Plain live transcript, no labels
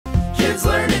kids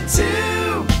learn it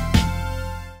too.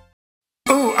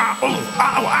 Ooh, ah, ooh,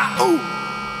 ah, ah, ooh.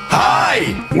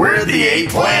 Hi, we're the 8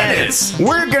 planets.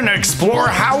 We're gonna explore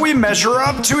how we measure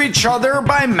up to each other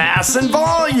by mass and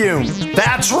volume.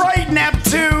 That's right,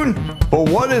 Neptune. But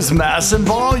what is mass and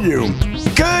volume?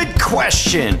 Good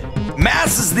question.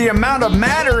 Mass is the amount of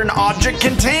matter an object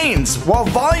contains, while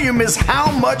volume is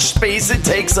how much space it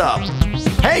takes up.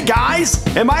 Hey guys,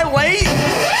 am I late?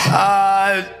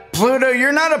 Pluto,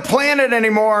 you're not a planet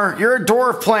anymore. You're a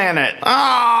dwarf planet.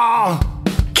 Oh,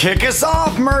 kick us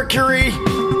off, Mercury.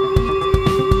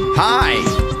 Hi,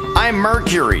 I'm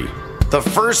Mercury, the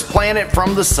first planet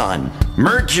from the Sun.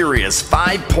 Mercury is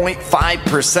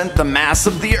 5.5% the mass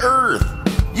of the Earth.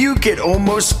 You could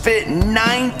almost fit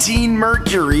 19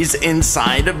 Mercuries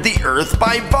inside of the Earth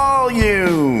by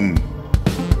volume.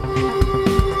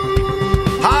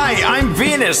 Hi, I'm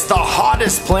Venus, the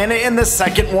hottest planet and the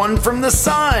second one from the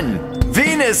Sun.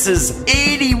 Venus is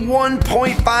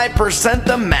 81.5%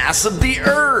 the mass of the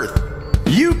Earth.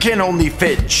 You can only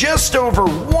fit just over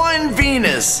 1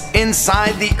 Venus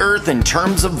inside the Earth in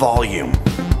terms of volume.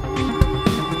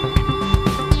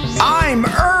 I'm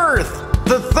Earth,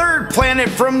 the third planet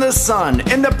from the Sun,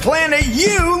 and the planet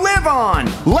you live on.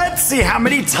 Let's see how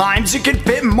many times you can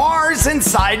fit Mars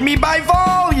inside me by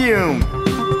volume.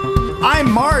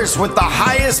 I'm Mars with the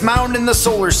highest mountain in the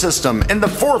solar system and the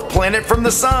fourth planet from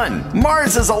the Sun.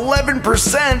 Mars is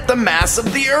 11% the mass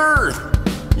of the Earth.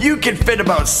 You can fit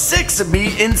about 6 of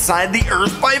me inside the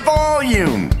Earth by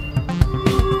volume.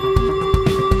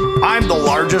 I'm the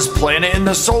largest planet in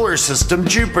the solar system,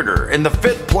 Jupiter, and the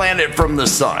 5th planet from the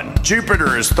Sun.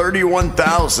 Jupiter is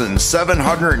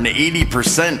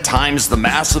 31,780% times the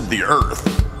mass of the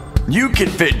Earth. You can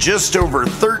fit just over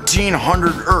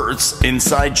 1,300 Earths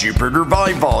inside Jupiter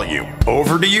by volume.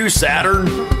 Over to you, Saturn.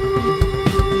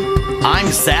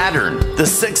 I'm Saturn, the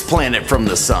 6th planet from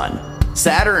the Sun.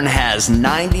 Saturn has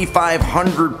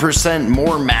 9,500%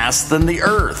 more mass than the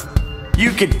Earth.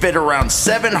 You could fit around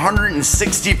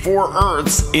 764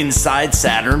 Earths inside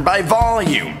Saturn by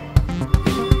volume.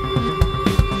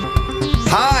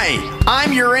 Hi,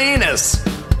 I'm Uranus,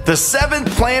 the 7th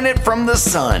planet from the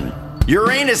Sun.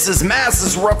 Uranus's mass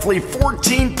is roughly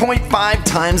 14.5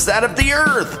 times that of the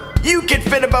Earth. You could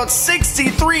fit about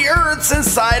 63 Earths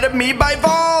inside of me by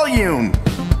volume.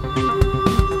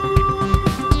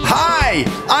 Hi,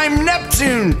 I'm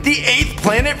Neptune, the 8th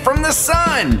planet from the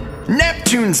Sun.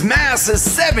 Neptune's mass is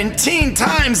 17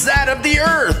 times that of the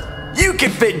Earth. You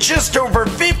could fit just over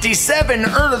 57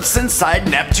 Earths inside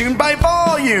Neptune by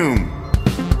volume.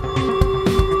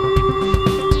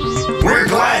 We're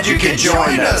glad you could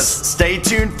join us. Stay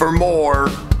tuned for more.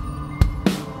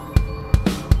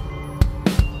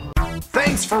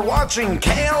 Thanks for watching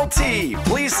KLT.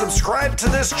 Please subscribe to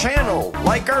this channel,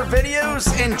 like our videos,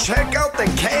 and check out the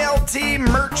KLT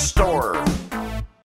merch store.